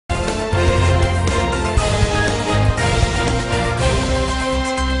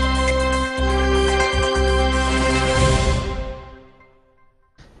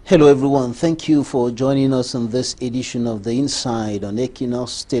Hello everyone, thank you for joining us on this edition of The Inside on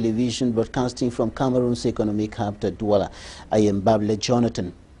Equinox Television, broadcasting from Cameroon's economic hub, Douala. I am Bable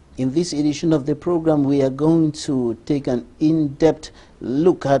Jonathan. In this edition of the program, we are going to take an in-depth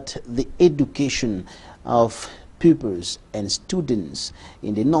look at the education of pupils and students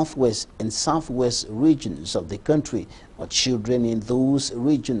in the northwest and southwest regions of the country, or children in those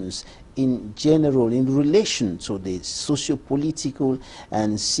regions in general, in relation to the socio-political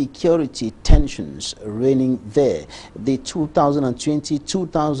and security tensions reigning there. The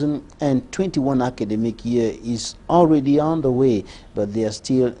 2020-2021 academic year is already underway, but there are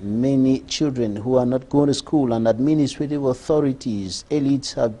still many children who are not going to school, and administrative authorities,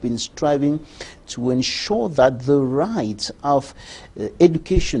 elites have been striving to ensure that the right of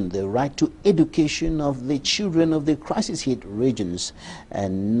education, the right to education of the children of the crisis-hit regions,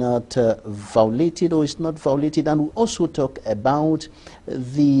 and not violated, or is not violated. And we also talk about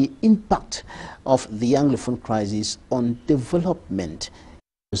the impact of the Anglophone crisis on development.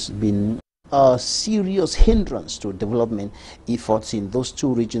 It's been a serious hindrance to development efforts in those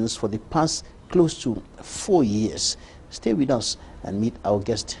two regions for the past close to 4 years. Stay with us and meet our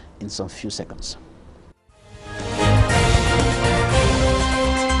guest in some few seconds.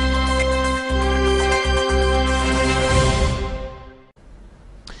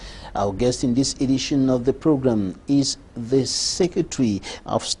 Our guest in this edition of the program is the Secretary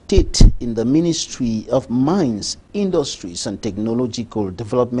of State in the Ministry of Mines, Industries and Technological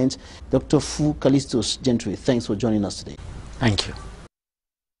Development, Dr. FUH Calistus. GENTRY, thanks for joining us today. Thank you.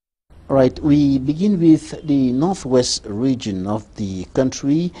 All right, we begin with the northwest region of the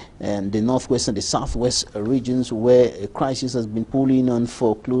country, and the northwest and the southwest regions, where a crisis has been pulling on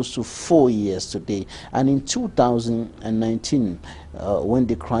for close to 4 years today. And in 2019, when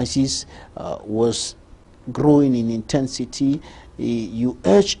the crisis was growing in intensity, you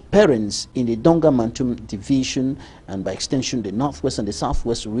urged parents in the Donga-Mantum division, and by extension the northwest and the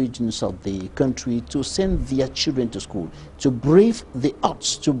southwest regions of the country, to send their children to school, to brave the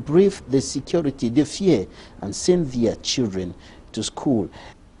odds, to brave the security, the fear, and send their children to school.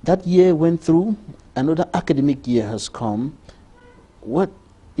 That year went through, another academic year has come. What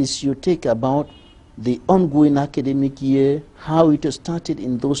is your take about the ongoing academic year, how it has started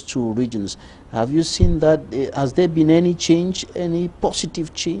in those two regions? Have you seen that? Has there been any change, any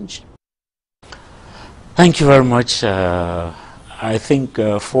positive change? Thank you very much. I think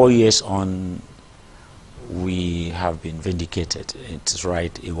 4 years on, we have been vindicated. It's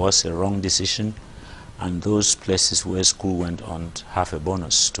right, it was a wrong decision, and those places where school went on have a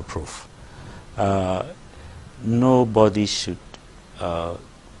bonus to prove. Nobody should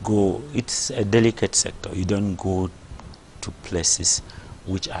go, it's a delicate sector. You don't go to places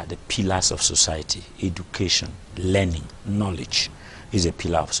which are the pillars of society. Education, learning, knowledge is a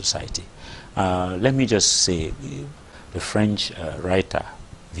pillar of society. Let me just say, the French writer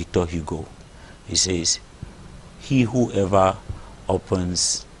Victor Hugo, he says, "He who ever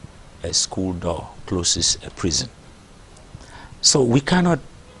opens a school door closes a prison." So we cannot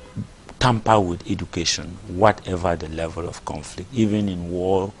tamper with education, whatever the level of conflict. Even in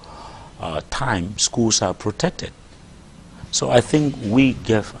war time, schools are protected. So I think we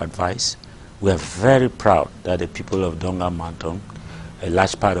gave advice. We are very proud that the people of Donga-Mantum, a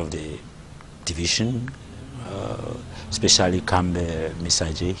large part of the division, especially Kmer,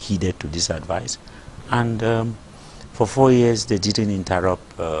 Misaje, heeded to this advice. And for 4 years, they didn't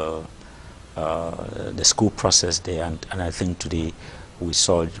interrupt the school process there. And I think today, we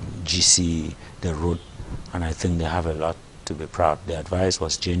saw GC, the road, and I think they have a lot to be proud. The advice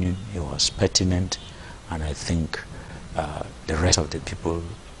was genuine, it was pertinent, and I think the rest of the people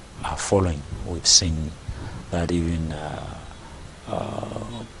are following. We've seen that even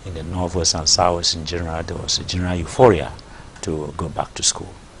in the northwest and southwest in general, there was a general euphoria to go back to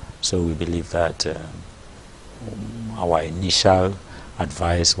school. So we believe that our initial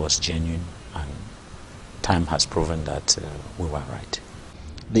advice was genuine, and time has proven that we were right.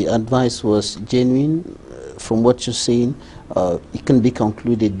 The advice was genuine. From what you're saying, it can be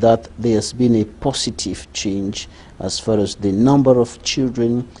concluded that there's been a positive change as far as the number of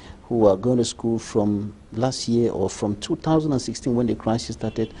children who are going to school from last year, or from 2016 when the crisis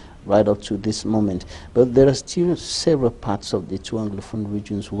started, right up to this moment. But there are still several parts of the two Anglophone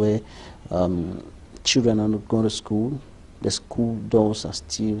regions where children are not going to school. The school doors are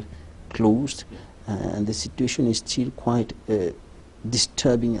still closed, and the situation is still quite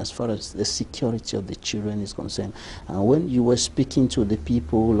disturbing as far as the security of the children is concerned. And when you were speaking to the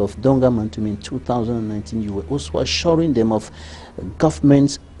people of Donga-Mantum in 2019, you were also assuring them of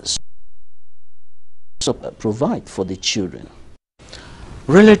government's provide for the children.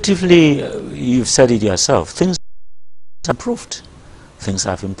 Relatively, you've said it yourself, things have improved. Things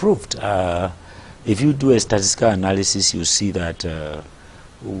have improved. If you do a statistical analysis, you see that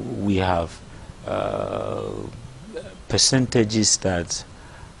we have percentages that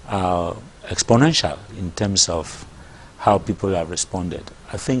are exponential in terms of how people have responded.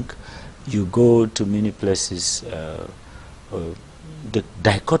 I think you go to many places, the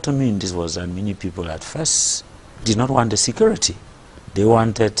dichotomy in this was that many people at first did not want the security. They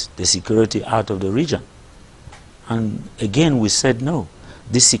wanted the security out of the region. And again, we said no.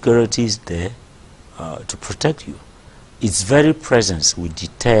 This security is there to protect you. Its very presence will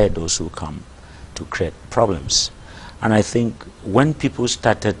deter those who come to create problems. And I think when people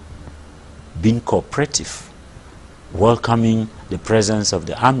started being cooperative, welcoming the presence of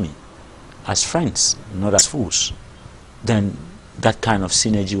the army as friends, not as fools, then that kind of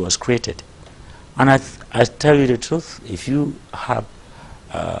synergy was created. And I tell you the truth, if you have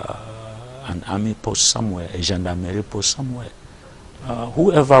an army post somewhere, a gendarmerie post somewhere,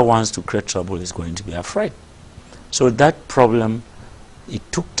 whoever wants to create trouble is going to be afraid. So that problem, it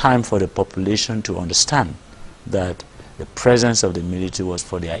took time for the population to understand that the presence of the military was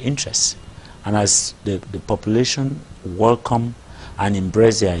for their interests. And as the population welcome and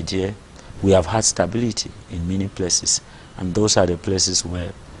embrace the idea, we have had stability in many places. And those are the places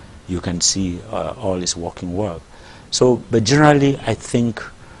where you can see all is working well. So, but generally, I think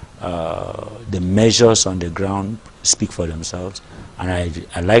the measures on the ground speak for themselves. And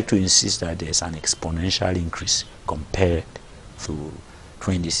I like to insist that there's an exponential increase compared to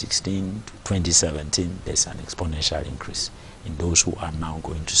 2016 to 2017. There's an exponential increase in those who are now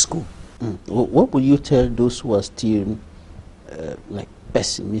going to school. What would you tell those who are still like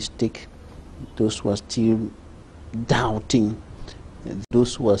pessimistic, those who are still doubting,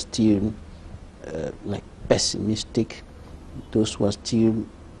 those who are still like pessimistic, those who are still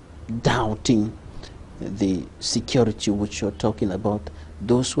doubting the security which you're talking about,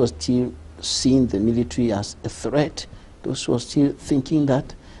 those who are still seeing the military as a threat, those who are still thinking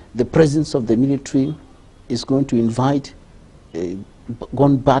that the presence of the military is going to invite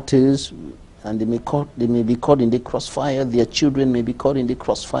gun battles, and they may be caught in the crossfire, their children may be caught in the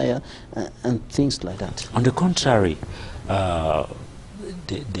crossfire, and things like that. On the contrary, the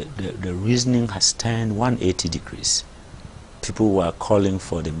reasoning has turned 180 degrees. People were calling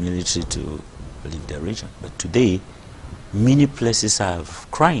for the military to leave the region, but today many places are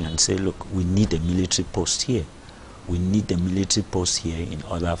crying and say, look, we need a military post here. We need the military post here in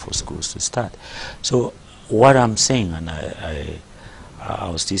order for schools to start. So what I'm saying, and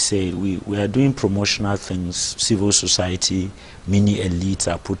I'll still say, we are doing promotional things. Civil society, many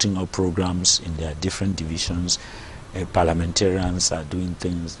elites are putting up programs in their different divisions. Parliamentarians are doing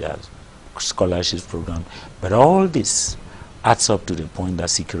things, there are scholarships programs. But all this adds up to the point that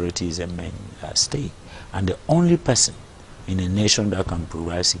security is a main stake. And the only person in a nation that can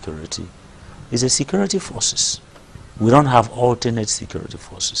provide security is the security forces. We don't have alternate security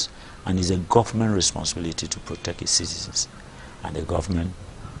forces. And it's a government responsibility to protect its citizens. And the government,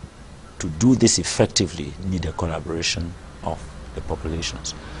 to do this effectively, need a collaboration of the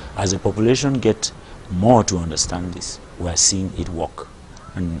populations. As the population gets more to understand this, we are seeing it work.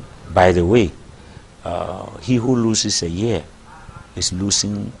 And by the way, he who loses a year is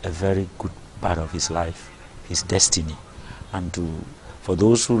losing a very good part of his life, his destiny. And for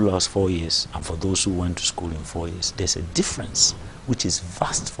those who lost 4 years and for those who went to school in 4 years, there's a difference which is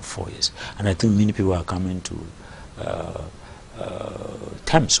vast for 4 years. And I think many people are coming to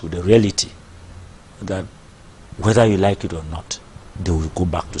terms with the reality that whether you like it or not, they will go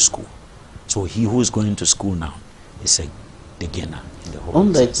back to school. So he who is going to school now is the gainer in the whole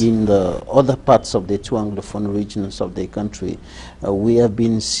Unlike process. in the other parts of the two Anglophone regions of the country, we have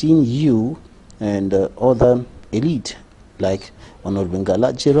been seeing you and other elite like Honorable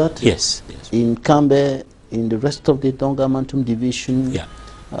Ngala Gerard, Yes. in Kmer, in the rest of the Donga Mantum division,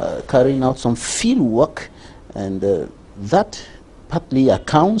 carrying out some field work, and that partly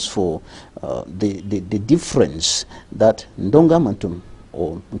accounts for the difference that Donga Mantum,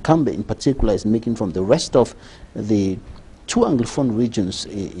 or Kmer in particular, is making from the rest of the two Anglophone regions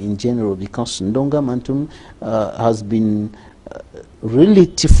in general, because Ndonga Mantum has been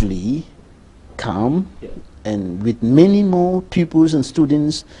relatively calm, and with many more pupils and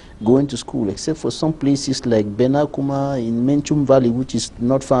students going to school, except for some places like Benakuma in Menchum Valley, which is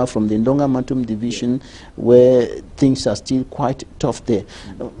not far from the Ndonga Mantum division, where things are still quite tough there.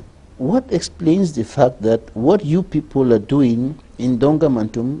 What explains the fact that what you people are doing in Ndonga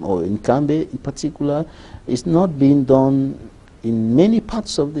Mantum, or in Kmer in particular, is not being done in many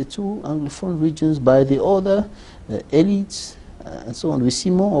parts of the two Anglophone regions by the other elites and so on. We see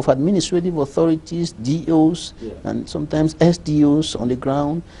more of administrative authorities, DOs, and sometimes SDOs on the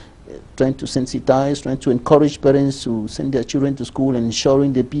ground, trying to sensitize, trying to encourage parents to send their children to school and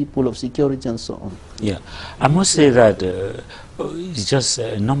ensuring the people of security and so on. Yeah, I must say that it's just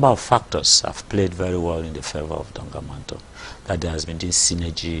a number of factors have played very well in the favor of Dongamanto. That there has been this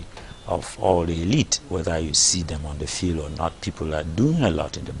synergy of all the elite, whether you see them on the field or not. People are doing a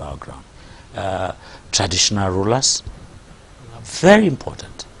lot in the background. Traditional rulers, very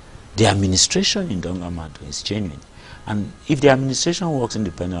important. The administration in Dongamanto is genuine. And if the administration works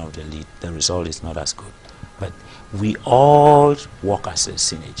independent of the elite, the result is not as good. But we all work as a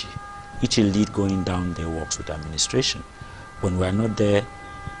synergy. Each elite going down there works with administration. When we are not there,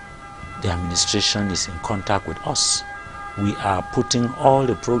 the administration is in contact with us. We are putting all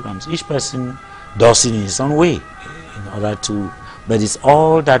the programs, each person does it in his own way in order to, but it's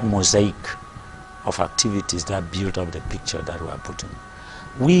all that mosaic of activities that build up the picture that we are putting.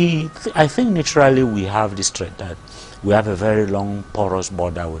 I think naturally we have this threat that we have a very long porous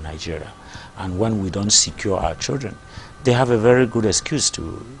border with Nigeria, and when we don't secure our children, they have a very good excuse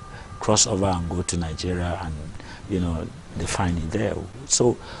to cross over and go to Nigeria, and they find it there.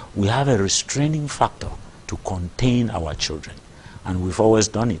 So we have a restraining factor to contain our children, and we've always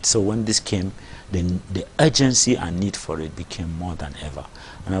done it. So when this came, then the urgency and need for it became more than ever.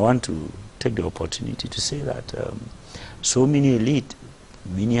 And I want to take the opportunity to say that so many elite,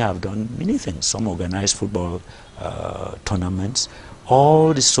 many have done many things. Some organize football tournaments.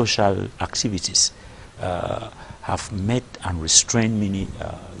 All the social activities have met and restrained many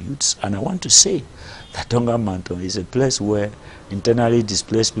youths. And I want to say that Dongamanto is a place where internally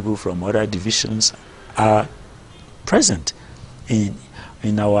displaced people from other divisions are present.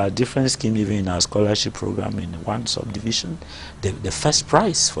 In our different schemes, even in our scholarship program in one subdivision, the first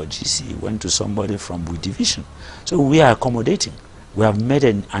prize for GC went to somebody from we division. So we are accommodating. We have made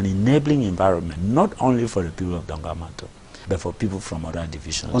an enabling environment, not only for the people of Dongamanto, but for people from other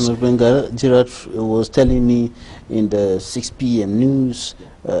divisions. Honorable Gerard was telling me in the 6 p.m. news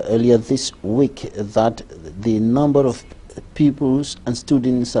earlier this week that the number of pupils and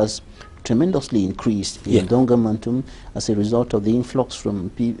students has tremendously increased in Dongamanto as a result of the influx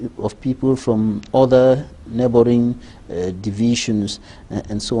of people from other neighboring divisions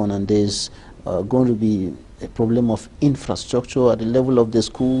and so on. And there's going to be a problem of infrastructure at the level of the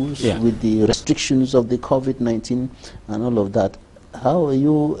schools with the restrictions of the COVID-19 and all of that. How are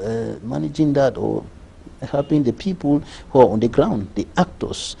you managing that, or helping the people who are on the ground, the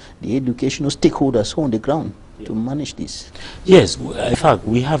actors, the educational stakeholders who are on the ground to manage this? Yes, in fact,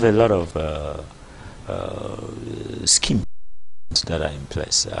 we have a lot of schemes that are in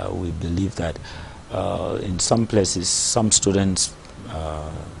place. We believe that in some places, some students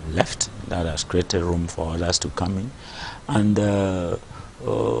left. That has created room for others to come in. And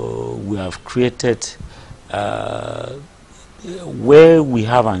we have created, where we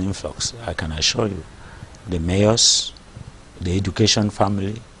have an influx, I can assure you, the mayors, the education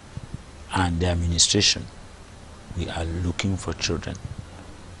family, and the administration, we are looking for children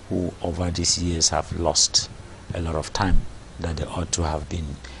who over these years have lost a lot of time that they ought to have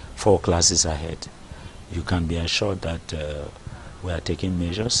been 4 classes ahead. You can be assured that we are taking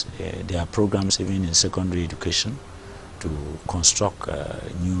measures. There are programs even in secondary education to construct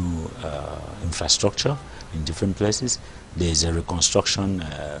new infrastructure in different places. There is a reconstruction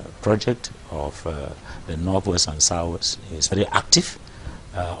project of the Northwest and Southwest. It's very active.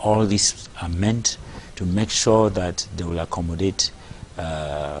 All these are meant to make sure that they will accommodate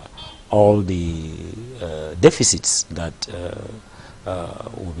all the deficits that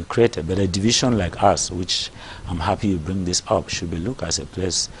will be created. But a division like us, which I'm happy you bring this up, should be looked as a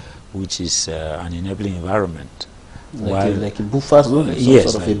place which is an enabling environment. Like a buffer zone,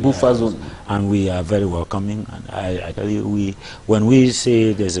 yes, sort of a buffer zone. And we are very welcoming. And I tell you, when we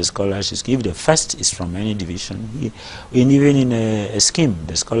say there's a scholarship scheme, if the first is from any division, even in a scheme,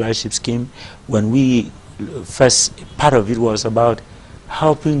 the scholarship scheme, when we first, part of it was about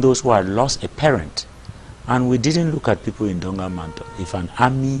helping those who had lost a parent. And we didn't look at people in Dongamanto. If an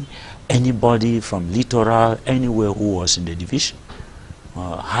army, anybody from littoral, anywhere who was in the division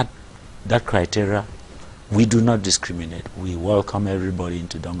had that criteria, we do not discriminate. We welcome everybody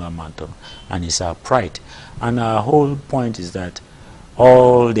into Dongamanto, and it's our pride. And our whole point is that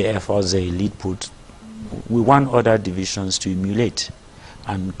all the efforts the elite put, we want other divisions to emulate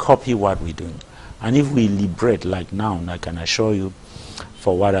and copy what we're doing. And if we liberate, like now, I can assure you,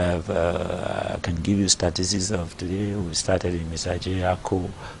 For what I can give you statistics of today. We started in Misaje, Ako,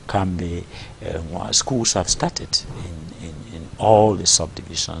 Kmer. Schools have started in all the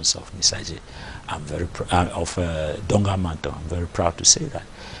subdivisions of Misaje. I'm very of Dongamanto. I'm very proud to say that.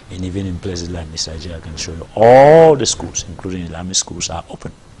 And even in places like Misaje, I can show you all the schools, including Islamic schools, are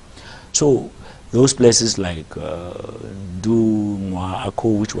open. So those places like Ako,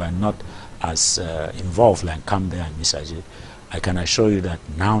 which were not as involved like Kmer and Misaje, I can assure you that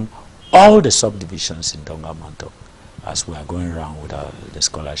now all the subdivisions in Dongamanto, as we are going around with the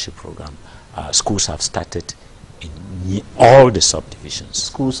scholarship program, schools have started in all the subdivisions.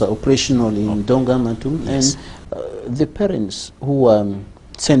 Schools are operational in Dongamanto, yes. And the parents who are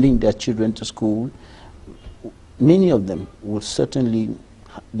sending their children to school, many of them will certainly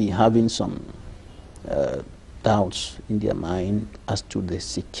be having some doubts in their mind as to the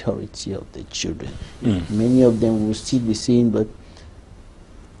security of the children. Many of them will still be saying, but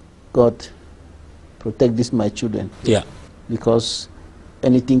God, protect these my children. Yeah. Because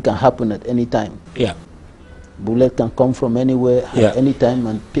anything can happen at any time. Yeah. Bullet can come from anywhere at any time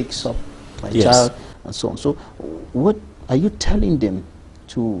and picks up my child and so on. So what are you telling them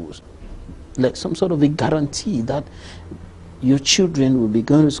to, like some sort of a guarantee that your children will be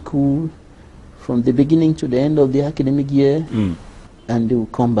going to school from the beginning to the end of the academic year, and they will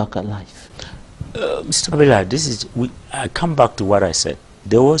come back alive? Mr. Abela, I come back to what I said.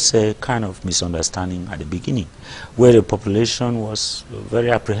 There was a kind of misunderstanding at the beginning, where the population was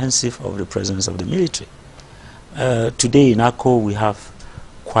very apprehensive of the presence of the military. Today in Ako, we have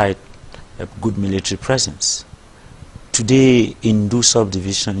quite a good military presence. Today in Du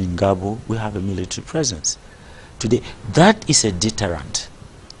subdivision in Gabo, we have a military presence. Today, that is a deterrent.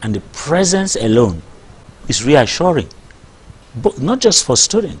 And the presence alone is reassuring, but not just for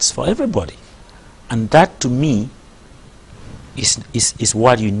students, for everybody. And that, to me, is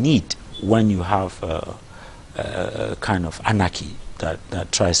what you need when you have a kind of anarchy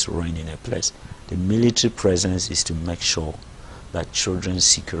that tries to reign in a place. The military presence is to make sure that children's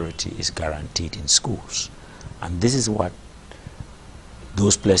security is guaranteed in schools. And this is what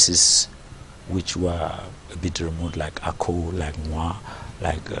those places which were a bit remote, like Ako, like Mwa,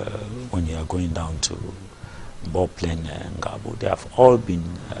 like when you are going down to Boplain and Gabo, they have all been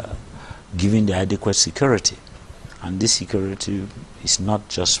given the adequate security. And this security is not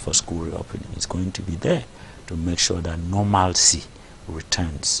just for school reopening. It's going to be there to make sure that normalcy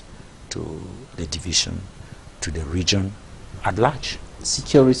returns to the division, to the region at large.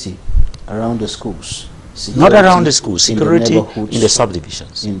 Security around the schools. Not around the schools, security in the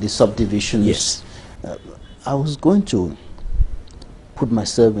subdivisions. In the subdivisions. Yes. I was going to put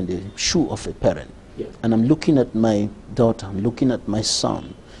myself in the shoe of a parent. Yeah. And I'm looking at my daughter, I'm looking at my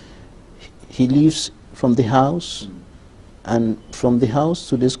son. He leaves from the house, and from the house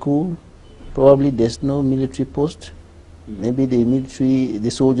to the school, probably there's no military post. Maybe the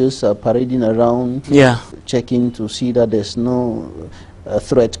soldiers are parading around, checking to see that there's no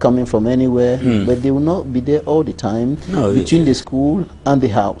threat coming from anywhere, but they will not be there all the time between the school and the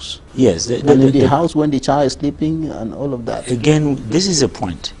house. Yes. And in the house when the child is sleeping and all of that. Again, this is a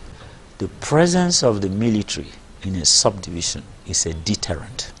point. The presence of the military in a subdivision is a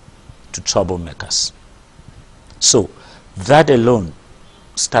deterrent to troublemakers. So that alone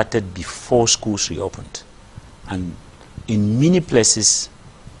started before schools reopened. And in many places,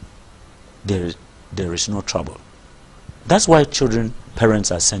 there is no trouble. That's why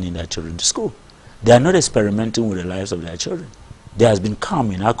parents are sending their children to school. They are not experimenting with the lives of their children. There has been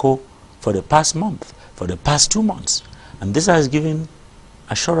calm in Ako for the past month, for the past 2 months. And this has given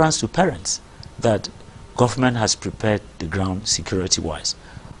assurance to parents that government has prepared the ground security-wise.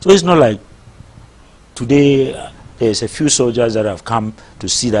 So it's not like today there's a few soldiers that have come to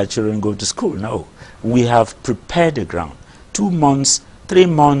see their children go to school. No, we have prepared the ground. 2 months, 3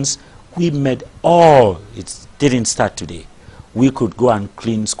 months, we made all. It didn't start today. We could go and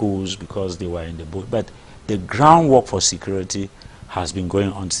clean schools because they were in the boat, but the groundwork for security has been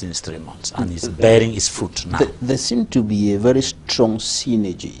going on since 3 months, and it's bearing its fruit now. There seems to be a very strong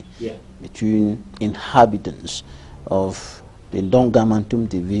synergy between inhabitants of the Dongamantum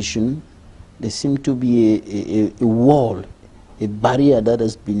division. There seems to be a wall, a barrier that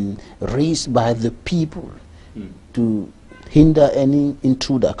has been raised by the people to hinder any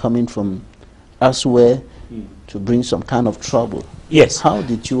intruder coming from elsewhere to bring some kind of trouble. Yes. How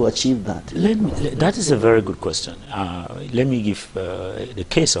did you achieve that? That is a very good question. Let me give the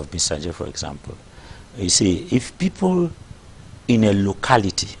case of Misaje, for example. You see, if people in a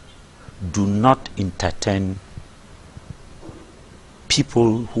locality do not entertain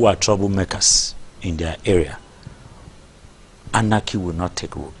people who are troublemakers in their area, anarchy will not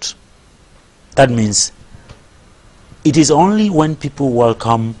take root. That means it is only when people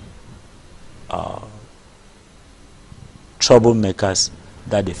welcome troublemakers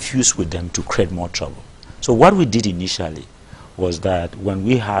that they fuse with them to create more trouble. So what we did initially was that when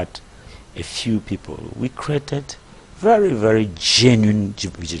we had a few people, we created very, very genuine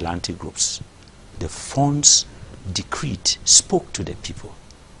vigilante groups. The funds decreed spoke to the people.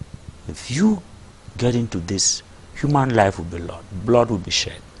 If you get into this, human life will be lost, blood will be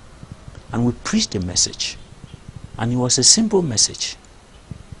shed. And we preached a message. And it was a simple message.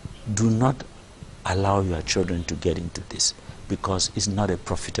 Do not allow your children to get into this, because it's not a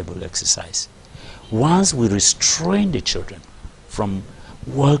profitable exercise. Once we restrain the children from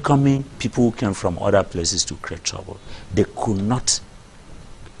welcoming people who came from other places to create trouble, they could not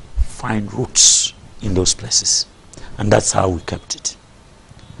find roots in those places. And that's how we kept it.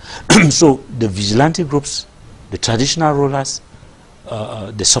 So the vigilante groups, the traditional rulers,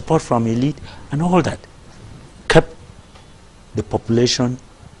 the support from elite, and all that kept the population.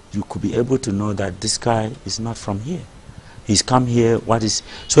 You could be able to know that this guy is not from here. He's come here, what is...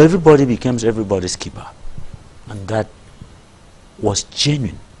 So everybody becomes everybody's keeper. And that was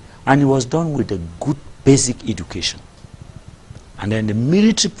genuine. And it was done with a good basic education. And then the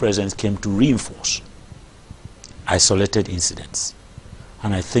military presence came to reinforce isolated incidents.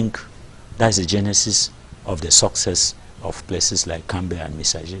 And I think that's the genesis of the success of places like Kmer and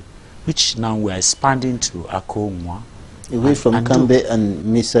Messager, which now we are expanding to Akko, Mwa. Away from Kmer and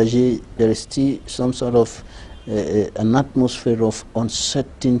Messager, there is still some sort of an atmosphere of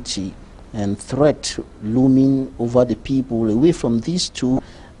uncertainty and threat looming over the people. Away from these two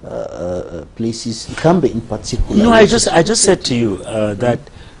places, Kmer in particular. No, I just said to you that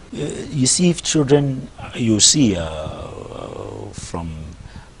you see, if children, you see from,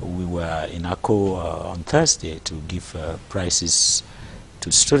 we were in Akko on Thursday to give prizes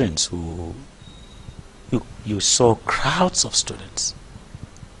to students who, you saw crowds of students.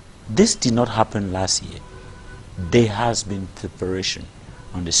 This did not happen last year. There has been preparation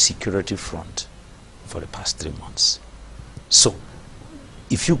on the security front for the past 3 months. So,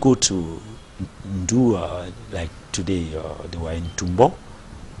 if you go to do like today, they were in Tumbo,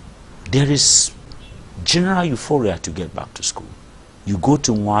 there is general euphoria to get back to school. You go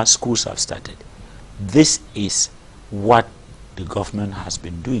to Mwa, schools have started. This is what the government has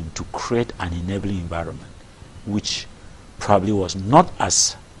been doing to create an enabling environment, which probably was not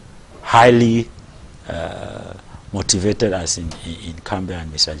as highly motivated as in Kmer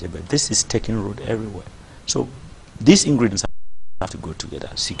and Messager, but this is taking root everywhere. So these ingredients have to go together.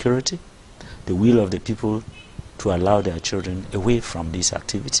 Security, the will of the people to allow their children away from these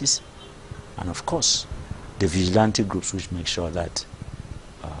activities, and of course the vigilante groups which make sure that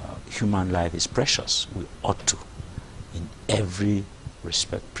human life is precious. We ought to, in every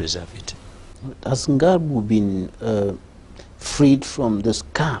respect, preserve it. Has Ngarbu been freed from the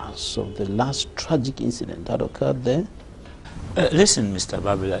scars of the last tragic incident that occurred there? Listen, Mr.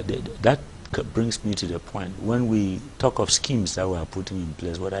 Babila, that brings me to the point. When we talk of schemes that we are putting in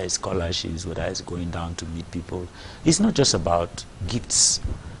place, whether it's scholarships, whether it's going down to meet people, it's not just about gifts.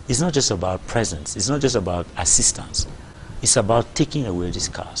 It's not just about presents. It's not just about assistance. It's about taking away the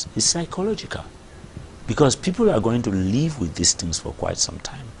scars. It's psychological. Because people are going to live with these things for quite some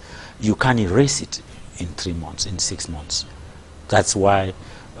time. You can't erase it in 3 months, in 6 months. That's why,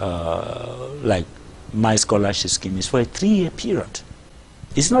 like, my scholarship scheme is for a 3-year period.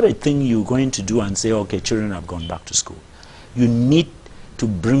 It's not a thing you're going to do and say, okay, children have gone back to school. You need to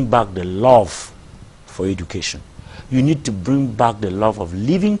bring back the love for education. You need to bring back the love of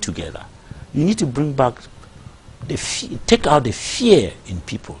living together. You need to bring back take out the fear in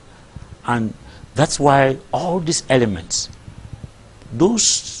people. And that's why all these elements,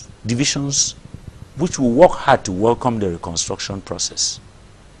 those divisions which will work hard to welcome the reconstruction process,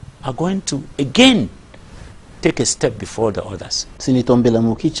 are going to again take a step before the others. Senator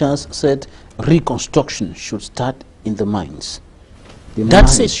Mbelamukichas said reconstruction should start in the minds. The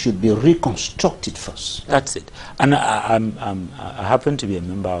minds should be reconstructed first. That's it. And I happen to be a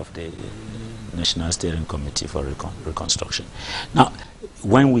member of the National Steering Committee for Reconstruction. Now,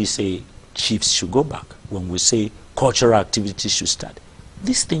 when we say chiefs should go back, when we say cultural activities should start,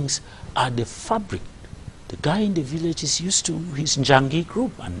 these things are the fabric. The guy in the village is used to his Njangi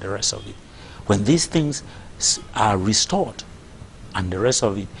group and the rest of it. When these things are restored and the rest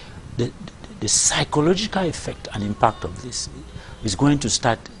of it, the psychological effect and impact of this is going to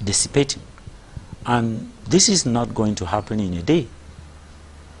start dissipating. And this is not going to happen in a day.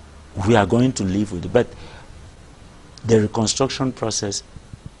 We are going to live with it. But the reconstruction process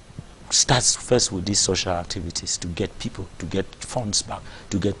starts first with these social activities to get people, to get funds back,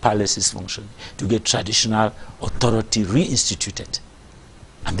 to get palaces functioning, to get traditional authority reinstituted.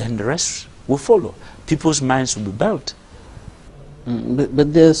 And then the rest will follow. People's minds will be built.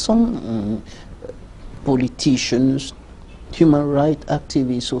 But there are some politicians, human rights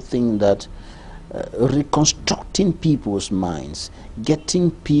activists who think that reconstructing people's minds,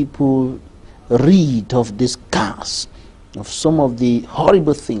 getting people rid of this curse, of some of the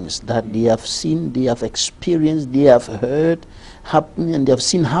horrible things that they have seen, they have experienced, they have heard happening, and they have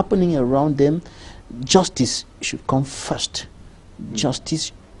seen happening around them, justice should come first.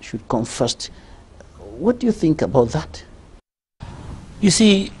 Justice should come first. What do you think about that? You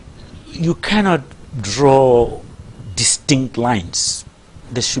see, you cannot draw distinct lines.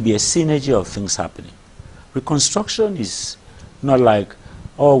 There should be a synergy of things happening. Reconstruction is not like,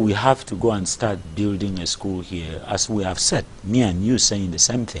 oh, we have to go and start building a school here. As we have said, me and you saying the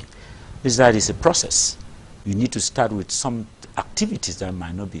same thing, is that it's a process. You need to start with some activities that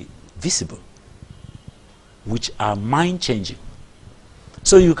might not be visible, which are mind-changing.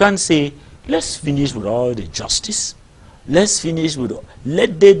 So you can't say, let's finish with all the justice. Let's finish with,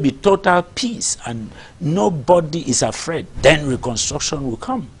 let there be total peace and nobody is afraid. Then reconstruction will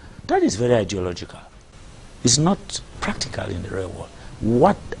come. That is very ideological. It's not practical in the real world.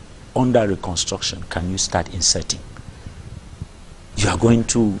 What under reconstruction can you start inserting? You are going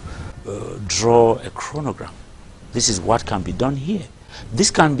to draw a chronogram. This is what can be done here.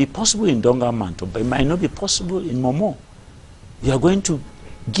 This can be possible in Dongamanto, but it might not be possible in Momo. You are going to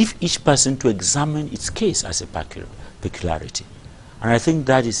give each person to examine its case as a peculiarity. And I think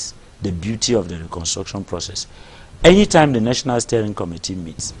that is the beauty of the reconstruction process. Anytime the National Steering Committee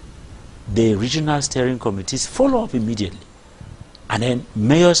meets, the regional steering committees follow up immediately. And then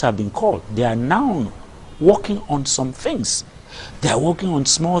mayors have been called. They are now working on some things. They are working on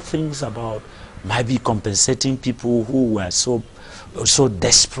small things about maybe compensating people who were so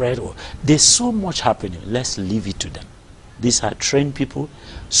desperate. Or there's so much happening. Let's leave it to them. These are trained people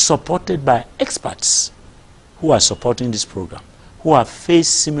supported by experts who are supporting this program, who have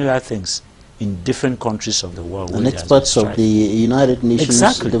faced similar things in different countries of the world. And experts of the United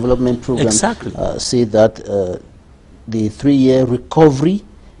Nations Development Program say that the 3-year recovery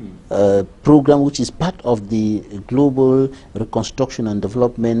program, which is part of the Global Reconstruction and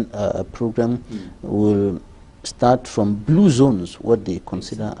Development Program, will start from blue zones, what they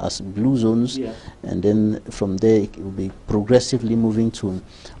consider as blue zones, and then from there it will be progressively moving to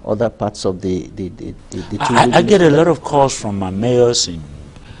other parts of the I get a lot of calls from my mayors in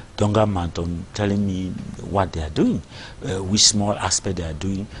Dongamanto telling me what they are doing, which small aspect they are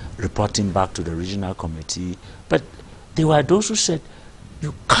doing, reporting back to the regional committee. But there were those who said,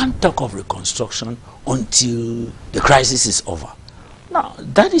 you can't talk of reconstruction until the crisis is over. Now,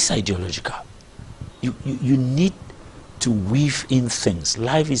 that is ideological. You need to weave in things.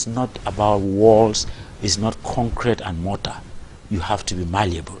 Life is not about walls, it's not concrete and mortar. You have to be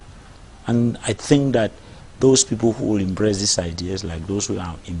malleable. And I think that those people who will embrace these ideas, like those who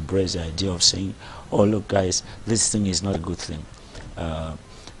embrace the idea of saying, oh look guys, this thing is not a good thing.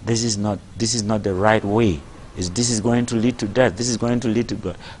 This is not the right way. This is going to lead to death. This is going to lead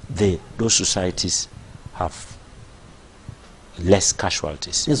to those societies have less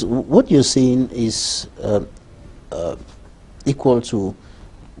casualties. Yes, what you're saying is equal to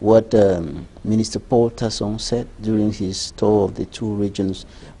what Minister Paul Tasson said during his tour of the 2 regions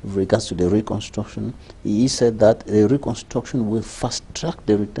with regards to the reconstruction. He said that the reconstruction will fast-track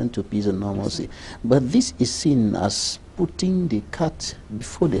the return to peace and normalcy. But this is seen as putting the cart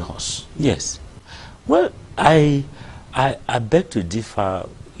before the horse. Yes. Well, I beg to differ.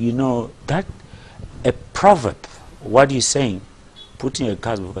 You know, that a proverb, what you're saying, putting a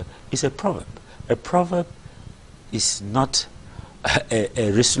cart before, is a proverb. A proverb is not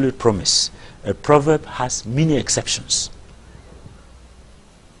a resolute promise. A proverb has many exceptions.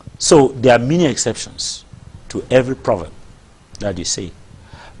 So there are many exceptions to every proverb that you say.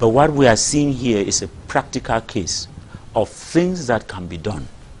 But what we are seeing here is a practical case of things that can be done,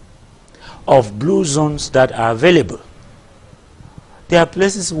 of blue zones that are available. There are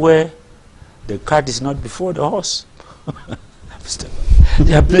places where the cart is not before the horse.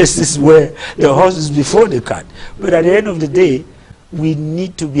 There are places where the horse is before the cart. But at the end of the day, we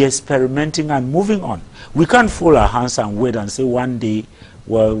need to be experimenting and moving on. We can't fold our hands and wait and say one day,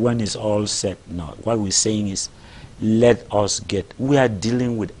 well, when it's all set. No, what we're saying is, let us we are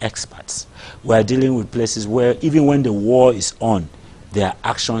dealing with experts. We are dealing with places where even when the war is on, there are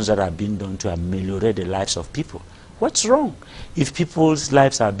actions that are being done to ameliorate the lives of people. What's wrong if people's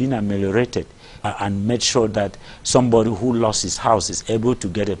lives are being ameliorated and made sure that somebody who lost his house is able to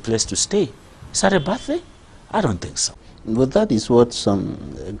get a place to stay, is that a bad thing? I don't think so. But that is what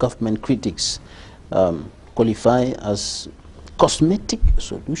some government critics qualify as cosmetic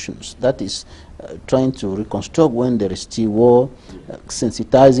solutions. That is trying to reconstruct when there is still war,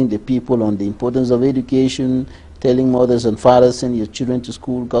 sensitizing the people on the importance of education, telling mothers and fathers, send your children to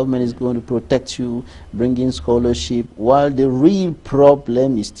school, government is going to protect you, bring in scholarship, while the real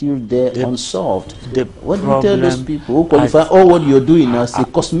problem is still there unsolved. What do you tell those people who qualify all what you're doing as a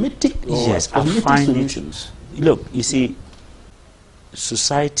cosmetic, cosmetic solutions? Look, you see,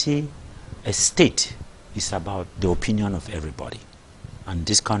 society, a state, is about the opinion of everybody. And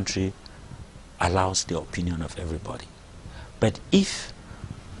this country allows the opinion of everybody. But if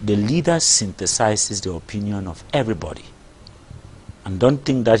the leader synthesizes the opinion of everybody, and don't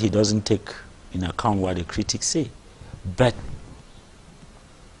think that he doesn't take in account what the critics say, but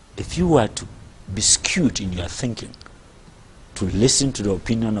if you were to be skewed in your thinking, to listen to the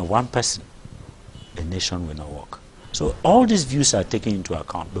opinion of one person, a nation will not work. So all these views are taken into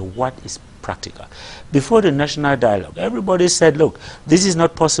account, but what is practical? Before the national dialogue, everybody said, look, this is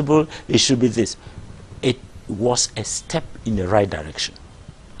not possible, it should be this. It was a step in the right direction.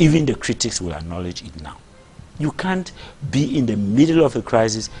 Even the critics will acknowledge it now. You can't be in the middle of a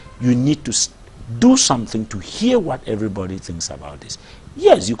crisis. You need to do something to hear what everybody thinks about this.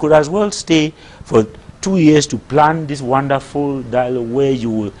 Yes, you could as well stay for 2 years to plan this wonderful dialogue where you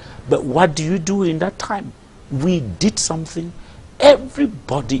will, but what do you do in that time? We did something.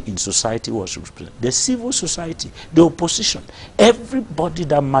 Everybody in society was represented. The civil society, the opposition, everybody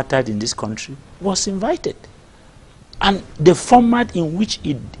that mattered in this country was invited. And the format in which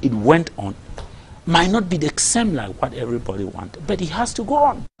it went on might not be the same like what everybody wanted, but it has to go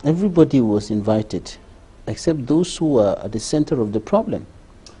on. Everybody was invited, except those who were at the center of the problem.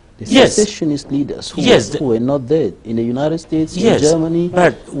 The secessionist leaders who were not there in the United States, in Germany,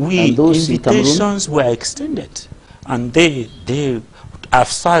 but and those invitations were extended. And they,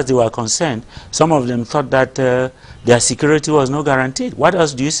 as far as they were concerned, some of them thought that their security was not guaranteed. What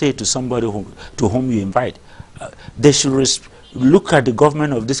else do you say to somebody to whom you invite? They should look at the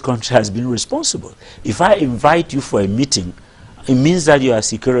government of this country as being responsible. If I invite you for a meeting, it means that your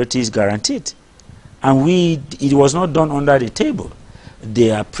security is guaranteed. And it was not done under the table.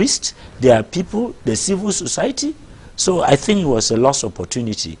 They are priests, they are people, the civil society. So I think it was a lost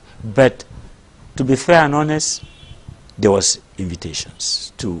opportunity. But to be fair and honest, there was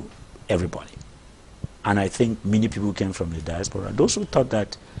invitations to everybody. And I think many people came from the diaspora. Those who thought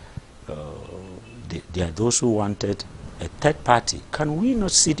that there are those who wanted a third party. Can we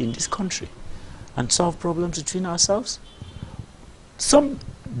not sit in this country and solve problems between ourselves? Some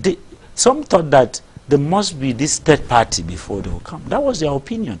thought that there must be this third party before they will come. That was their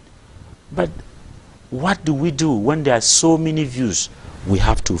opinion. But what do we do when there are so many views? We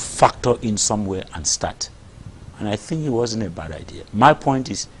have to factor in somewhere and start. And I think it wasn't a bad idea. My point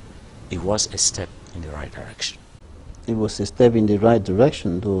is, it was a step in the right direction. It was a step in the right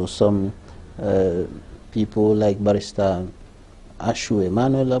direction, though some people like Barrister Ashu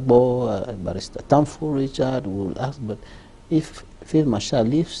Emmanuel Abo, Barrister Tamfu Richard will ask, but if Field Marshal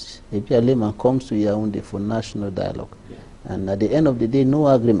leaves, the PLM comes to Yaoundé for national dialogue, and at the end of the day, no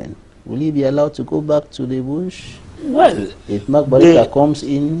agreement, will he be allowed to go back to the bush? Well, if Mark Barrister comes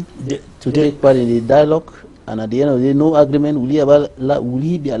in to take part in the dialogue, and at the end of the day, no agreement, will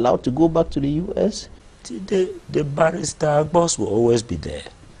he be allowed to go back to the U.S.? The barrister boss will always be there.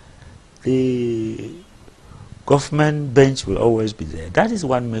 The government bench will always be there. That is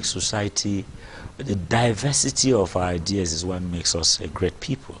what makes society, the diversity of our ideas is what makes us a great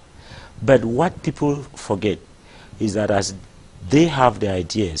people. But what people forget is that as they have their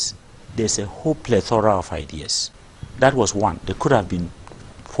ideas, there's a whole plethora of ideas. That was one. There could have been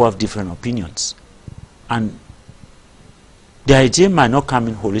 12 different opinions. And the idea might not come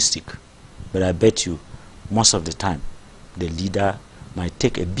in holistic, but I bet you most of the time the leader might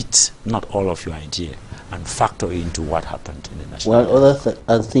take a bit, not all of your idea, and factor into what happened in the national. Well, others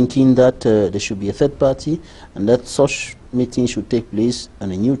are thinking that there should be a third party, and that such meeting should take place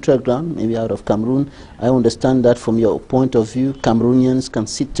on a neutral ground, maybe out of Cameroon. I understand that from your point of view, Cameroonians can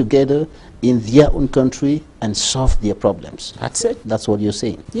sit together in their own country and solve their problems. That's it. That's what you're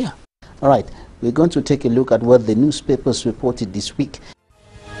saying. Yeah. All right. We're going to take a look at what the newspapers reported this week.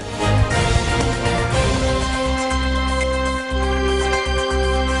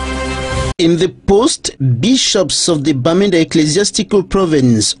 In the post, bishops of the Bamenda Ecclesiastical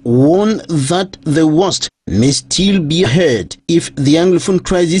Province warn that the worst may still be ahead if the Anglophone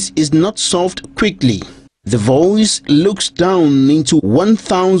crisis is not solved quickly. The Voice looks down into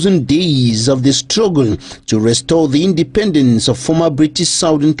 1,000 days of the struggle to restore the independence of former British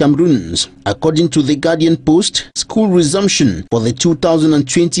Southern Cameroons. According to the Guardian Post, school resumption for the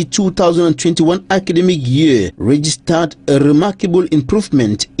 2020-2021 academic year registered a remarkable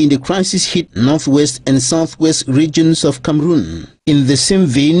improvement in the crisis-hit northwest and southwest regions of Cameroon. In the same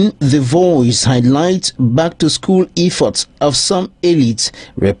vein, The Voice highlights back-to-school efforts of some elites,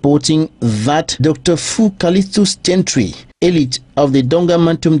 reporting that Dr. FUH Calistus GENTRY, elite of the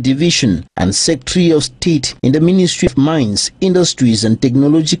Donga-Mantum Division and Secretary of State in the Ministry of Mines, Industries and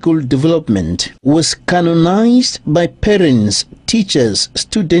Technological Development, was canonized by parents, teachers,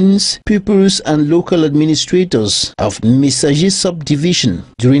 students, pupils and local administrators of Messager Subdivision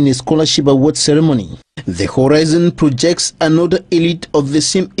during a scholarship award ceremony. The Horizon projects another elite of the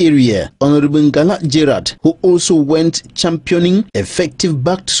same area, Honorable Ngala Gerard, who also went championing effective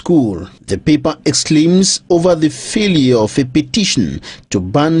back to school. The paper exclaims over the failure of a petition to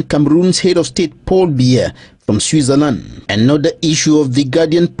ban Cameroon's head of state Paul Biya from Switzerland. Another issue of the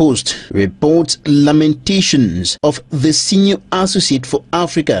Guardian Post reports lamentations of the Senior Associate for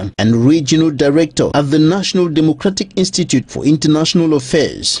Africa and Regional Director at the National Democratic Institute for International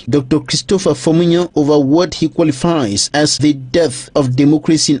Affairs, Dr. Christopher Fomunyan, over what he qualifies as the death of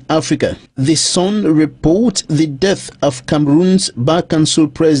democracy in Africa. The Sun reports the death of Cameroon's Bar Council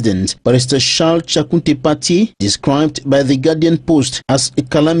President, Barrister Charles Chakunte Paty, described by the Guardian Post as a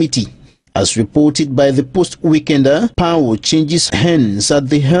calamity. As reported by the Post Weekender, power changes hands at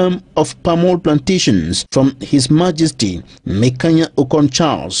the helm of palm oil plantations from His Majesty Mekanya Okon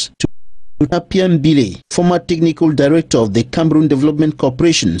Charles to Appian Bile, former technical director of the Cameroon Development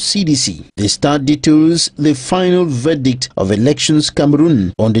Corporation (CDC). The Star details the final verdict of Elections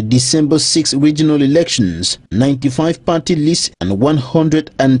Cameroon on the December 6 regional elections. 95 party lists and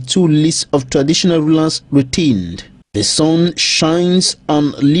 102 lists of traditional rulers retained. The sun shines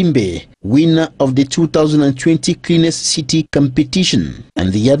on Limbe, winner of the 2020 Cleanest City competition,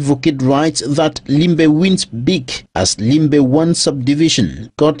 and the advocate writes that Limbe wins big as Limbe 1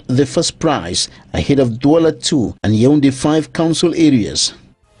 subdivision got the first prize ahead of Douala 2 and Yaoundé 5 council areas.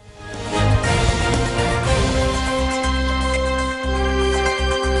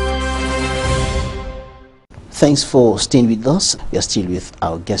 Thanks for staying with us. We are still with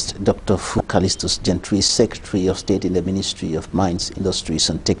our guest, Dr. FUH Calistus GENTRY, Secretary of State in the Ministry of Mines, Industries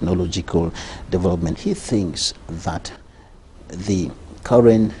and Technological Development. He thinks that the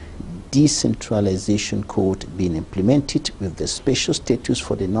current decentralization code being implemented with the special status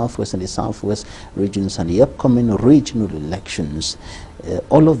for the Northwest and the Southwest regions and the upcoming regional elections,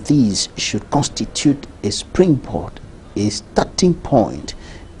 all of these should constitute a springboard, a starting point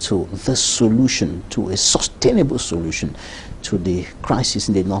to the solution, to a sustainable solution to the crisis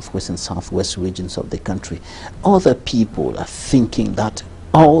in the Northwest and Southwest regions of the country. Other people are thinking that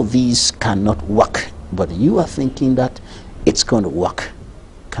all these cannot work, but you are thinking that it's going to work.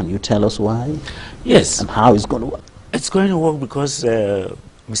 Can you tell us why? Yes. And how it's going to work? It's going to work because,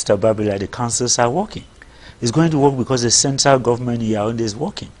 Mr. Babila, the councils are working. It's going to work because the central government in Yaoundé is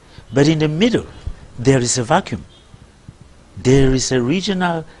working. But in the middle, there is a vacuum. There is a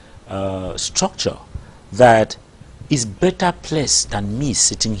regional structure that is better placed than me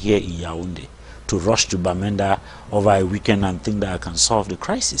sitting here in Yaoundé to rush to Bamenda over a weekend and think that I can solve the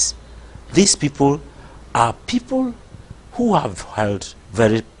crisis. These people are people who have held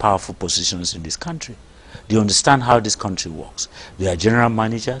very powerful positions in this country. They understand how this country works. They are general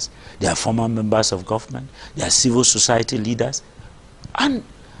managers, they are former members of government, they are civil society leaders, and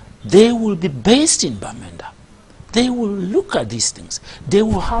they will be based in Bamenda. They will look at these things. They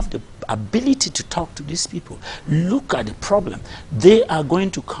will have the ability to talk to these people, look at the problem. They are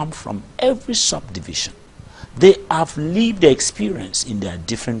going to come from every subdivision. They have lived the experience in their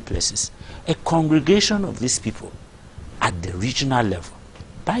different places. A congregation of these people at the regional level.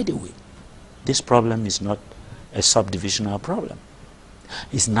 By the way, this problem is not a subdivisional problem.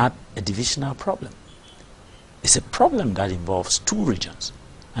 It's not a divisional problem. It's a problem that involves two regions.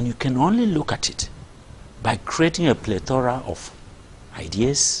 And you can only look at it by creating a plethora of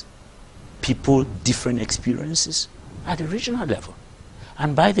ideas, people, different experiences at the regional level.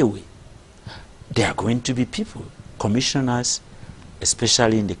 And by the way, there are going to be people, commissioners,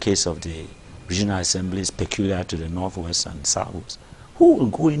 especially in the case of the regional assemblies peculiar to the Northwest and Southwest, who will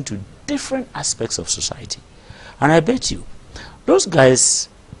go into different aspects of society. And I bet you, those guys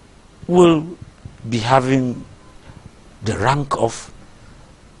will be having the rank of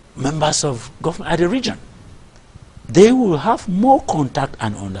members of government at the region. They will have more contact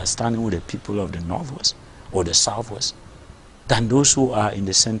and understanding with the people of the Northwest or the Southwest than those who are in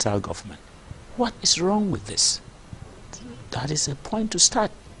the central government. What is wrong with this? That is a point to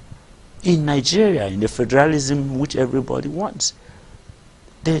start. In Nigeria, in the federalism which everybody wants,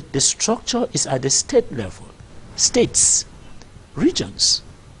 the structure is at the state level. States, regions.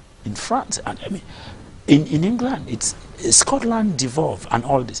 In France, and I mean, in England, it's Scotland devolved and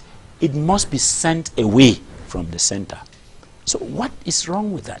all this. It must be sent away from the center. So what is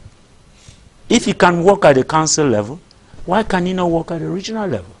wrong with that? If you can work at the council level, why can you not work at the regional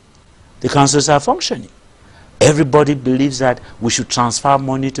level? The councils are functioning. Everybody believes that we should transfer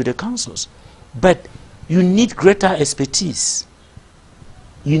money to the councils. But you need greater expertise.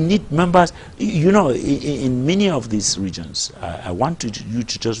 You need members. You know, in many of these regions, I want you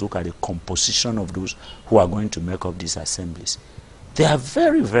to just look at the composition of those who are going to make up these assemblies. They are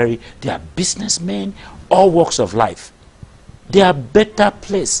they are businessmen, all walks of life. They are better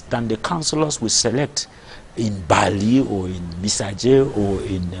placed than the councillors we select in Bali or in Misaje or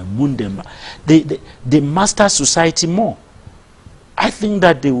in Mundemba. They master society more. I think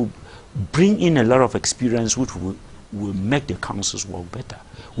that they will bring in a lot of experience which will make the councils work better,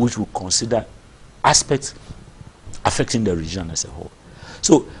 which will consider aspects affecting the region as a whole.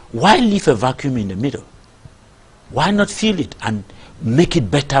 So why leave a vacuum in the middle? Why not fill it and make it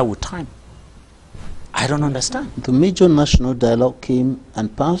better with time? I don't understand. The major national dialogue came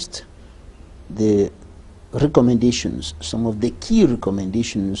and passed. The recommendations, some of the key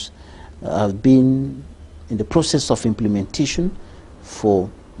recommendations have been in the process of implementation for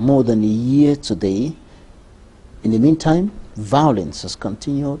more than a year today. In the meantime, violence has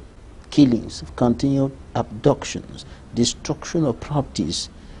continued, killings have continued, abductions, destruction of properties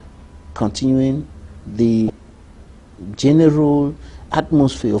continuing. The general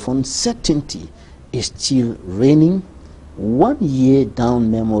atmosphere of uncertainty is still reigning. 1 year down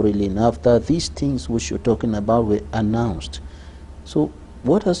memory lane after these things which you're talking about were announced. So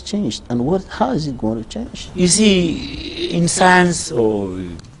what has changed, and how is it going to change? You see, in science or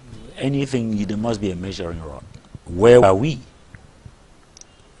anything, there must be a measuring rod. Where are we?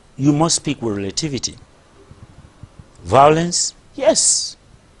 You must speak with relativity. Violence, yes.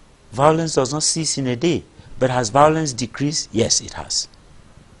 Violence does not cease in a day. But has violence decreased? Yes, it has.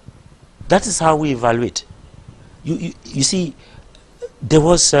 That is how we evaluate. You see, there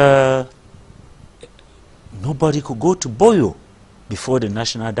was nobody could go to Boyo before the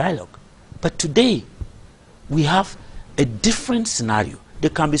national dialogue. But today, we have a different scenario. There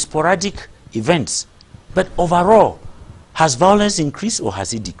can be sporadic events. But overall, has violence increased or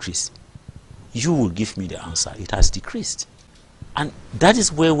has it decreased? You will give me the answer. It has decreased. And that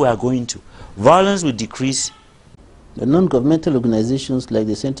is where we are going to. Violence will decrease. The non-governmental organizations like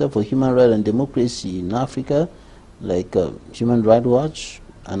the Center for Human Rights and Democracy in Africa, like Human Rights Watch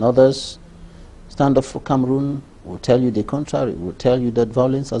and others, Stand Up for Cameroon, will tell you the contrary, will tell you that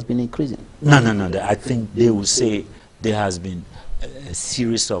violence has been increasing. No. I think they will say there has been a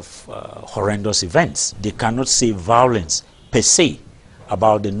series of horrendous events. They cannot say violence per se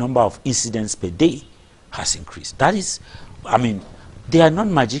about the number of incidents per day has increased. That is, I mean, they are not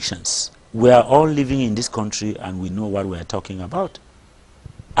magicians. We are all living in this country and we know what we are talking about.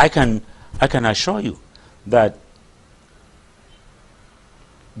 I can assure you that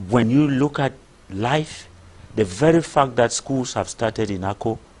when you look at life, the very fact that schools have started in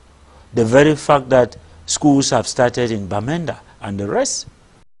Akko, the very fact that schools have started in Bamenda and the rest,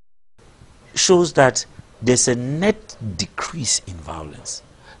 shows that there's a net decrease in violence.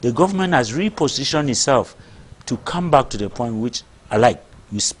 The government has repositioned itself to come back to the point which I like.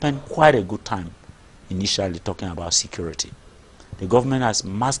 You spent quite a good time initially talking about security. The government has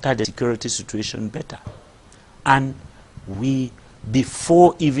mastered the security situation better. And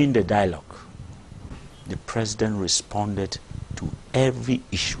before even the dialogue, the president responded to every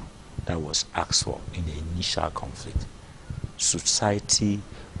issue that was asked for in the initial conflict. Society,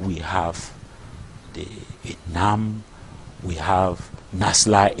 we have the Nam, we have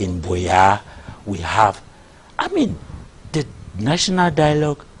Nasla in Boya, we have, I mean, the national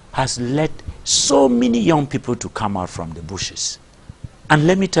dialogue has led so many young people to come out from the bushes. And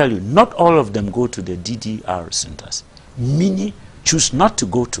let me tell you, not all of them go to the DDR centers. Many choose not to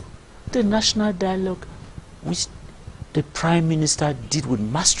go to the national dialogue, which the Prime Minister did with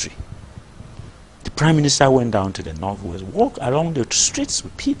mastery. The Prime Minister went down to the northwest, walked along the streets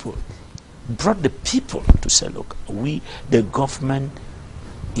with people, brought the people to say, look, the government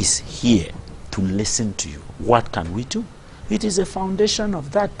is here to listen to you. What can we do? It is a foundation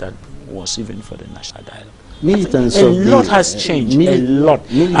of that was even for the national dialogue. A lot has changed, a lot.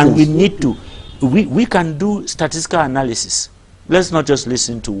 And we need to, we can do statistical analysis. Let's not just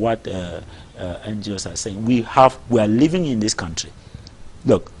listen to what NGOs are saying. We are living in this country.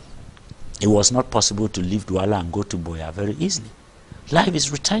 Look, It was not possible to leave Douala and go to Boya very easily. Life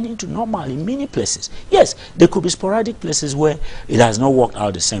is returning to normal in many places. Yes, there could be sporadic places where it has not worked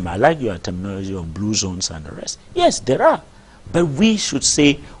out the same. I like your terminology of blue zones and the rest. Yes, there are. But we should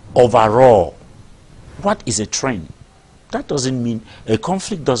say overall, what is a trend? That doesn't mean a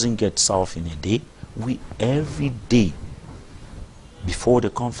conflict doesn't get solved in a day. We every day, before the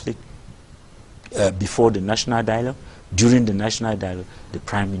conflict, before the national dialogue, during the national dialogue, the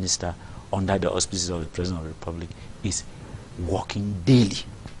Prime Minister, under the auspices of the President of the Republic, is working daily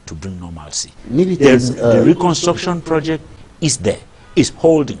to bring normalcy. The reconstruction project is there, is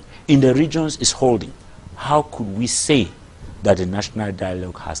holding. In the regions, is holding. How could we say that the national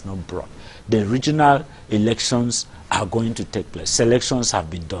dialogue has not brought? The regional elections are going to take place. Selections have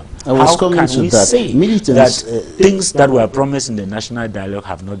been done. How can we say that things that were promised in the national dialogue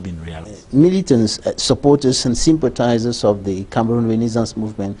have not been realized? Militants, supporters and sympathizers of the Cameroon Renaissance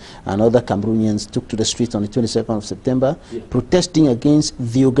movement and other Cameroonians took to the streets on the 22nd of September, protesting against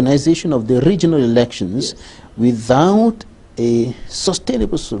the organization of the regional elections without a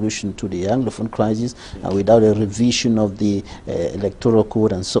sustainable solution to the Anglophone crisis and without a revision of the electoral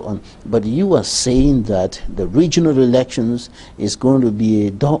code and so on. But you are saying that the regional elections is going to be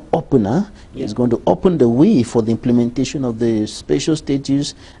a door opener, it's going to open the way for the implementation of the special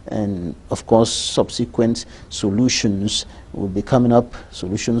status, and of course subsequent solutions will be coming up, for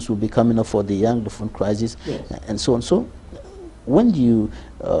the Anglophone crisis, and so on. So when you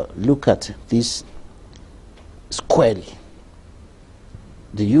look at this squarely,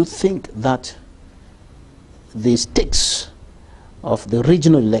 do you think that the stakes of the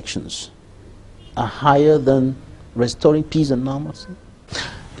regional elections are higher than restoring peace and normalcy?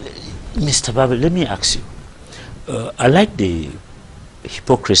 Mr. Babu, let me ask you. I like the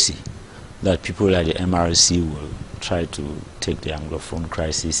hypocrisy that people like the MRC will try to take the Anglophone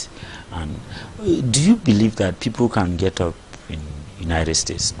crisis. And do you believe that people can get up in the United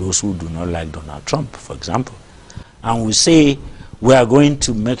States, those who do not like Donald Trump, for example, and will say, we are going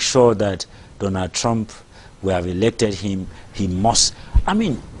to make sure that Donald Trump, we have elected him, he must. I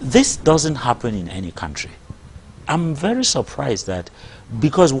mean, this doesn't happen in any country. I'm very surprised that,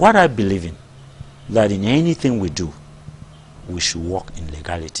 because what I believe in, that in anything we do, we should walk in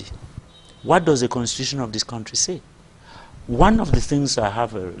legality. What does the Constitution of this country say? One of the things I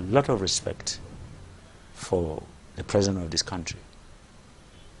have a lot of respect for the President of this country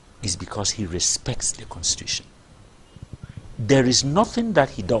is because he respects the Constitution. There is nothing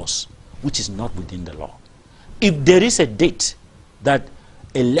that he does which is not within the law. If there is a date that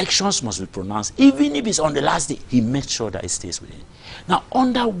elections must be pronounced, even if it's on the last day, he makes sure that it stays within. Now,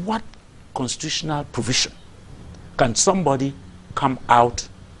 under what constitutional provision can somebody come out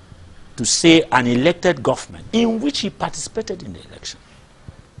to say an elected government in which he participated in the election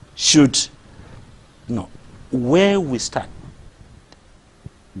should, where we start,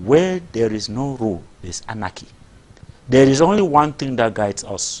 where there is no rule, there's anarchy. There is only one thing that guides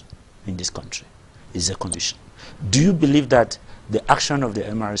us in this country, is the Constitution. Do you believe that the action of the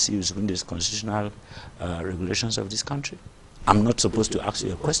MRC is within the constitutional regulations of this country? I'm not supposed to ask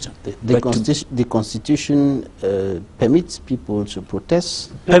you a question. The Constitution permits people to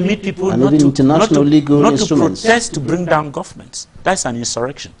protest, permit people and even international legal instruments. To protest to bring down governments. That's an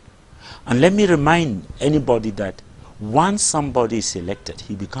insurrection. And let me remind anybody that once somebody is elected,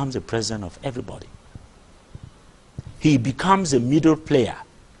 he becomes the president of everybody. He becomes a middle player.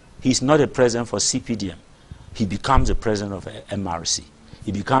 He's not a president for CPDM. He becomes a president of MRC.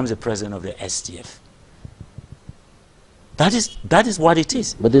 He becomes a president of the STF. That is what it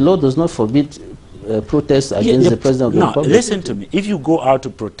is. But the law does not forbid protests against the president of the Republic. No, listen to me. If you go out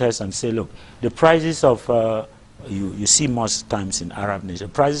to protest and say, look, the prices of, you see most times in Arab nations, the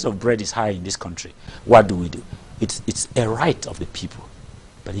prices of bread is high in this country. What do? It's a right of the people.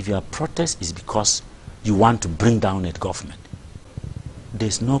 But if your protest is because you want to bring down a government,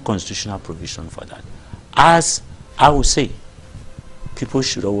 there's no constitutional provision for that. As I would say, people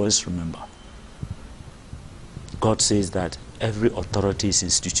should always remember, God says that every authority is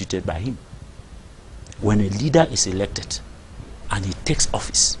instituted by him. When a leader is elected and he takes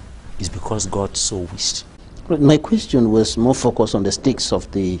office, it's because God so wished. My question was more focused on the stakes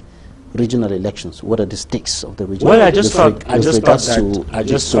of the regional elections. What are the stakes of the regional? Well, I just thought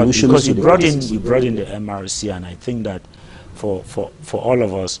because you brought in the MRC, and I think that for all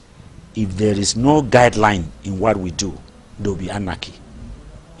of us, if there is no guideline in what we do, there will be anarchy.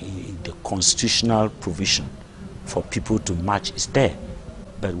 The constitutional provision for people to march is there,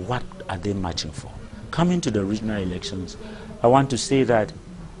 but what are they marching for? Coming to the regional elections, I want to say that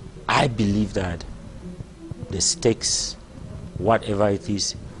I believe that the stakes, whatever it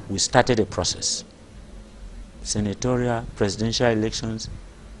is, we started a process. Senatorial, presidential elections,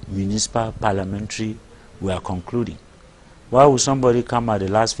 municipal, parliamentary, we are concluding. Why would somebody come at the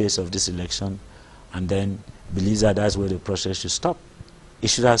last phase of this election and then believe that that's where the process should stop? It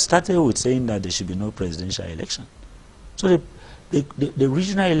should have started with saying that there should be no presidential election. So the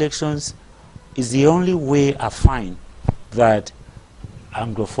regional elections is the only way I find that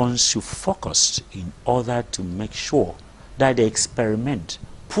Anglophones should focus in order to make sure that they experiment,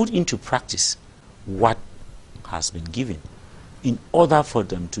 put into practice what has been given, in order for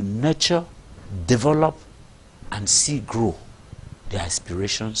them to nurture, develop, and see grow their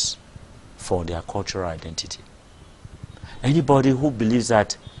aspirations for their cultural identity. Anybody who believes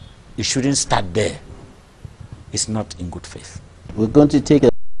that it shouldn't start there is not in good faith. We're going to take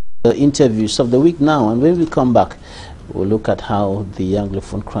the interviews of the week now, and when we come back, we'll look at how the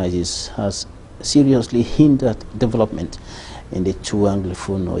Anglophone crisis has seriously hindered development in the two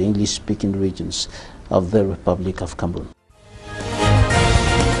Anglophone or English-speaking regions of the Republic of Cameroon.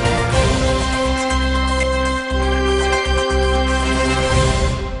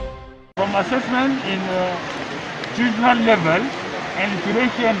 From assessment in regional level and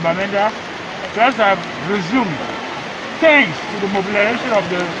Tunisia and Bamenda, class have resumed thanks to the mobilization of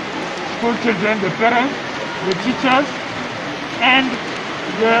the school children, the parents, the teachers, and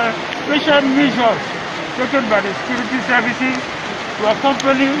the special measures taken by the security services to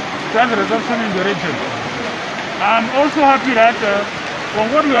accompany class resumption in the region. I'm also happy that from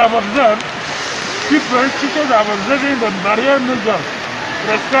what we have observed, teachers are observing the barrier measures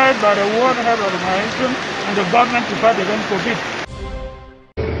prescribed by the World Health Organization and the government to fight against COVID.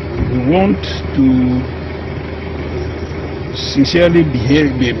 We want to sincerely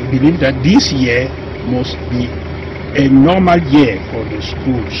believe that this year must be a normal year for the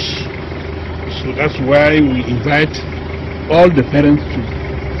schools. So that's why we invite all the parents to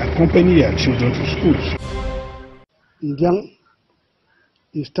accompany their children to schools. Indian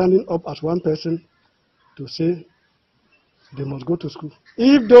is standing up as one person to say they must go to school.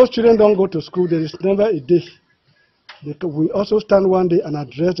 If those children don't go to school, there is never a day. We also stand one day and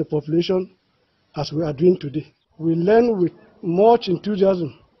address the population as we are doing today. We learn with much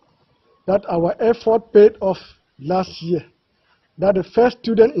enthusiasm that our effort paid off last year, that the first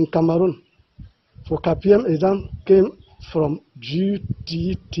student in Cameroon for KPM exam came from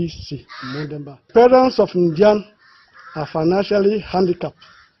GTTC, Mondemba. Parents of Indian are financially handicapped,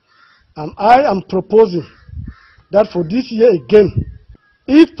 and I am proposing that for this year again,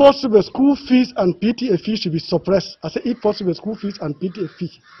 if possible, school fees and PTA fees should be suppressed. I say if possible, school fees and PTA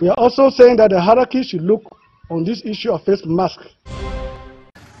fees. We are also saying that the hierarchy should look on this issue of face mask.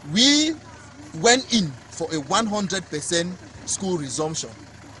 We went in for a 100% school resumption.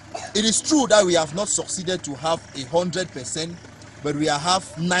 It is true that we have not succeeded to have 100%, but we have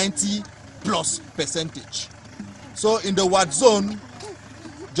 90+%. So in the Ward zone,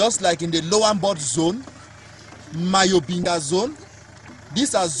 just like in the Lower Mbot zone, Mayobinga zone,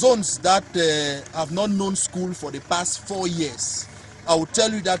 these are zones that have not known school for the past 4 years. I will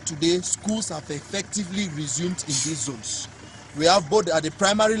tell you that today schools have effectively resumed in these zones. We have both at the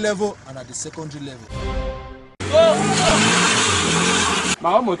primary level and at the secondary level.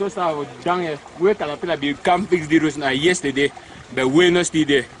 My motor was down here. We can become fix the roads yesterday, but we're not still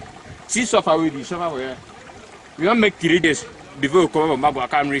there. See, so far we don't make 3 days before we come over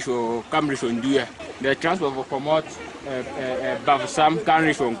Cambridge or do the transport for promote Bafsam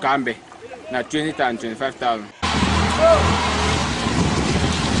Cambridge from Cambe, now 20,000 and 25,000.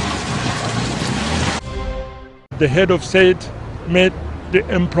 The head of state made the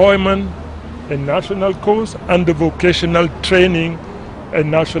employment a national cause and the vocational training a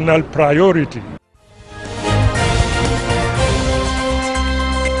national priority.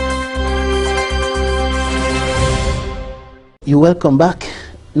 You're welcome back.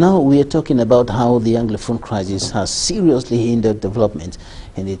 Now we are talking about how the Anglophone crisis has seriously hindered development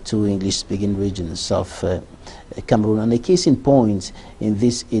in the two English-speaking regions of Cameroon. And a case in point in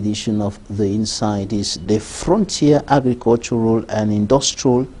this edition of The Inside is the Frontier Agricultural and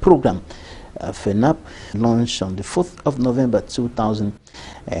Industrial Program, FUH, launched on the 4th of November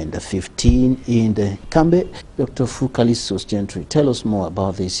 2015 in the Kmer. Dr. Calistus, GENTRY, tell us more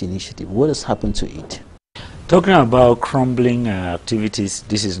about this initiative. What has happened to it? Talking about crumbling activities,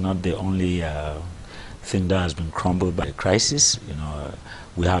 this is not the only thing that has been crumbled by the crisis. You know,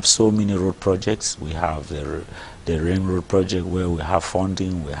 we have so many road projects. We have the Ring Road project where we have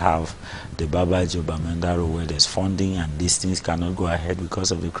funding. We have the Babajo Bamenda where there's funding, and these things cannot go ahead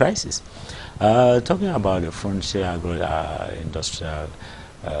because of the crisis. Talking about the Frontier Agro Industrial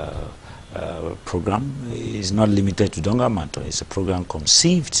program is not limited to Dongamanto. It's a program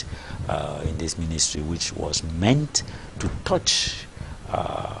conceived in this ministry which was meant to touch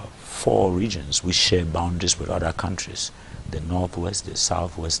 4 regions which share boundaries with other countries: the northwest, the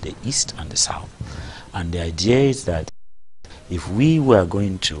southwest, the east, and the south. And the idea is that if we were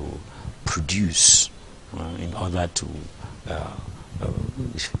going to produce in order to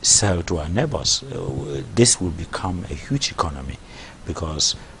sell to our neighbors, this will become a huge economy,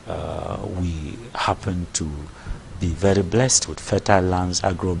 because we happen to be very blessed with fertile lands,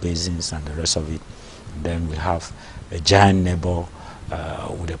 agro basins, and the rest of it. And then we have a giant neighbor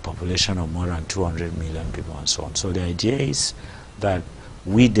with a population of more than 200 million people and so on. So the idea is that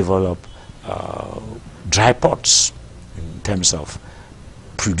we develop dry ports in terms of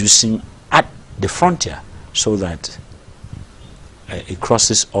producing at the frontier, so that it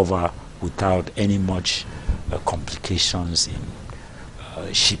crosses over without any much complications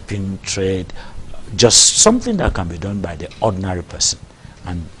in shipping, trade, just something that can be done by the ordinary person.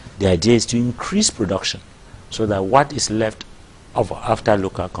 And the idea is to increase production so that what is left of after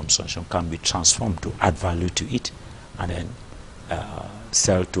local consumption can be transformed to add value to it, and then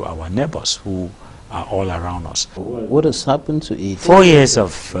sell to our neighbors who are all around us. What has happened to it? 4 years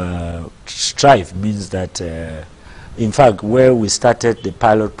of strife means that, in fact, where we started the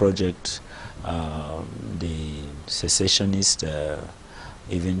pilot project, the secessionists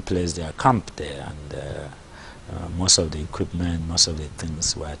even placed their camp there, and most of the equipment, most of the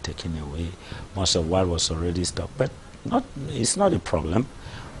things were taken away. Most of what was already stocked, but it's not a problem.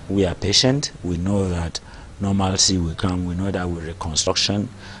 We are patient. We know that normalcy will come. We know that with reconstruction,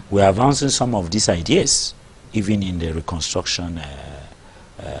 we are advancing some of these ideas, even in the reconstruction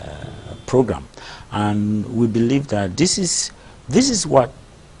program. And we believe that this is what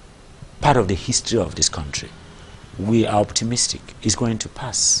part of the history of this country. We are optimistic. It's going to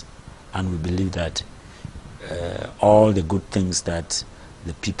pass. And we believe that all the good things that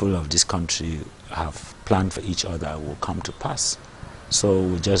the people of this country have planned for each other will come to pass. So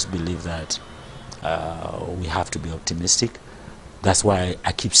we just believe that we have to be optimistic. That's why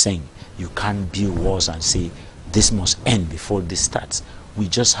I keep saying you can't build walls and say this must end before this starts. We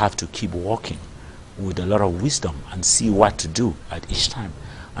just have to keep walking with a lot of wisdom and see what to do at each time,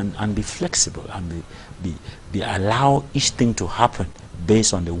 and be flexible, and be allow each thing to happen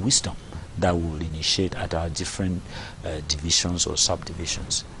based on the wisdom that will initiate at our different divisions or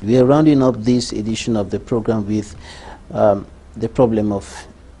subdivisions. We are rounding up this edition of the program with the problem of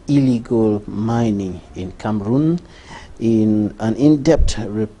illegal mining in Cameroon. In an in-depth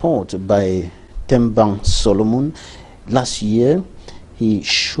report by Tembang Solomon last year, he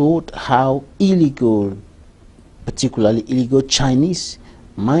showed how illegal, particularly illegal Chinese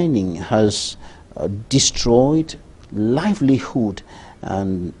mining, has destroyed livelihood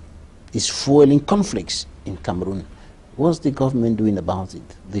and is fueling conflicts in Cameroon. What's the government doing about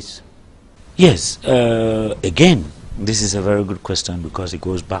it? Yes, again, this is a very good question, because it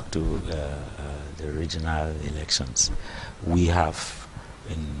goes back to the regional elections. We have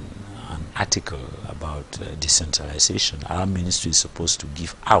an article about decentralization. Our ministry is supposed to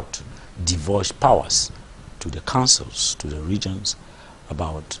give out devolved powers to the councils, to the regions,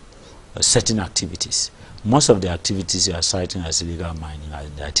 about certain activities. Most of the activities you are citing as illegal mining are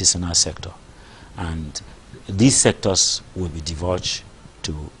in the artisanal sector, and these sectors will be divulged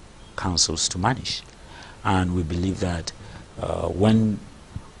to councils to manage. And we believe that when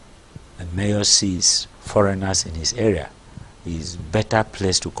a mayor sees foreigners in his area, he is better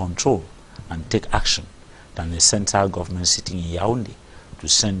placed to control and take action than the central government sitting in Yaoundé to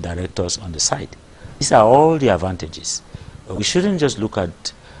send directors on the side. These are all the advantages. We shouldn't just look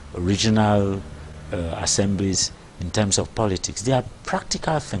at regional assemblies in terms of politics. They are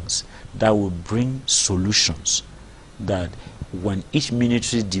practical things that will bring solutions, that when each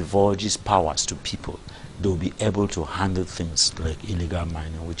ministry divulges powers to people, they will be able to handle things like illegal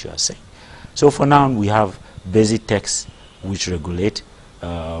mining, which you are saying. So for now, we have basic texts which regulate.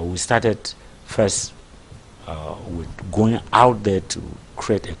 We started first with going out there to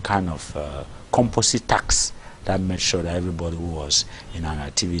create a kind of composite tax that made sure that everybody who was in an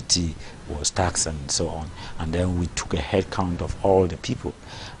activity was taxed and so on. And then we took a head count of all the people.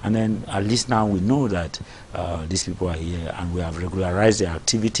 And then at least now we know that these people are here, and we have regularized their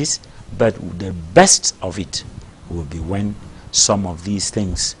activities. But the best of it will be when some of these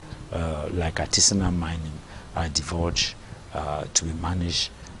things, like artisanal mining, are divulged to be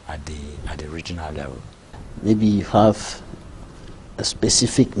managed at the regional level. Maybe you have a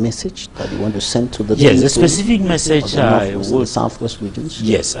specific message that you want to send to the yes, a specific message the southwest regions.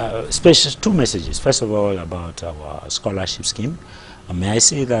 Yes, two messages. First of all, about our scholarship scheme. May I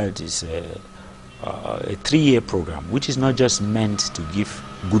say that it's a 3-year program, which is not just meant to give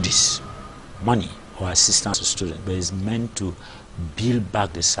goodies, money or assistance to students, but is meant to build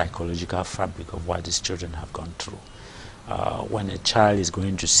back the psychological fabric of what these children have gone through. When a child is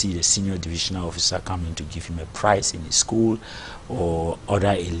going to see the senior divisional officer coming to give him a prize in his school, or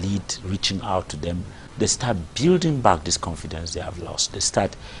other elite reaching out to them, they start building back this confidence they have lost. They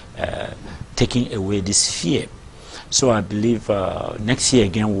start taking away this fear. So I believe next year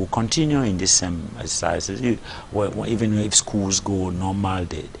again we'll continue in this same exercise. Even if schools go normal,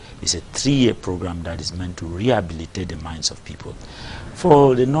 it's a 3-year program that is meant to rehabilitate the minds of people.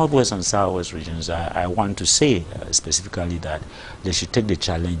 For the Northwest and Southwest regions, I want to say specifically that they should take the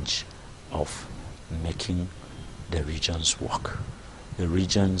challenge of making the regions work. The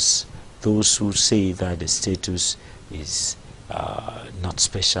regions, those who say that the status is not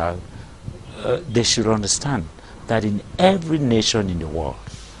special, they should understand that in every nation in the world,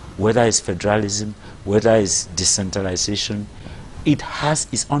 whether it's federalism, whether it's decentralization, it has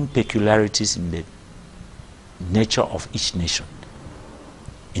its own peculiarities in the nature of each nation.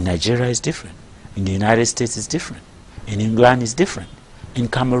 In Nigeria it's different. In the United States it's different. In England it's different. In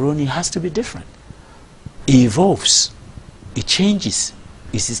Cameroon it has to be different. It evolves. It changes.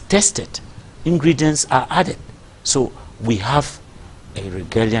 It is tested. Ingredients are added. So we have a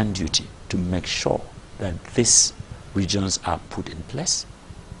Hegelian duty to make sure that these regions are put in place.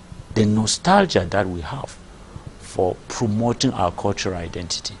 The nostalgia that we have for promoting our cultural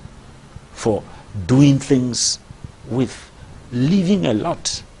identity, for doing things with leaving a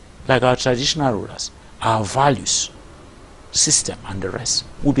lot, like our traditional rulers, our values, system and the rest,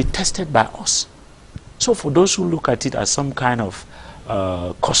 will be tested by us. So for those who look at it as some kind of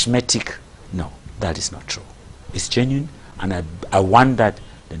cosmetic, no, that is not true. It's genuine, and I want that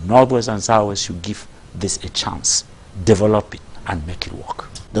the Northwest and Southwest should give this a chance, develop it and make it work.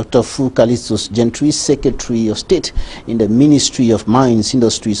 Dr. FUH Calistus, GENTRY Secretary of State in the Ministry of Mines,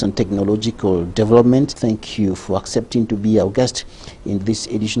 Industries and Technological Development, thank you for accepting to be our guest in this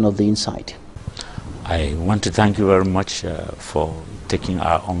edition of The Insight. I want to thank you very much for taking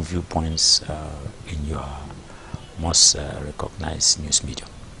our own viewpoints in your most recognized news media.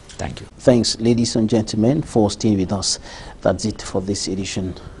 Thank you. Thanks, ladies and gentlemen, for staying with us. That's it for this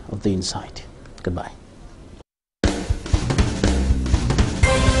edition of The Insight. Goodbye.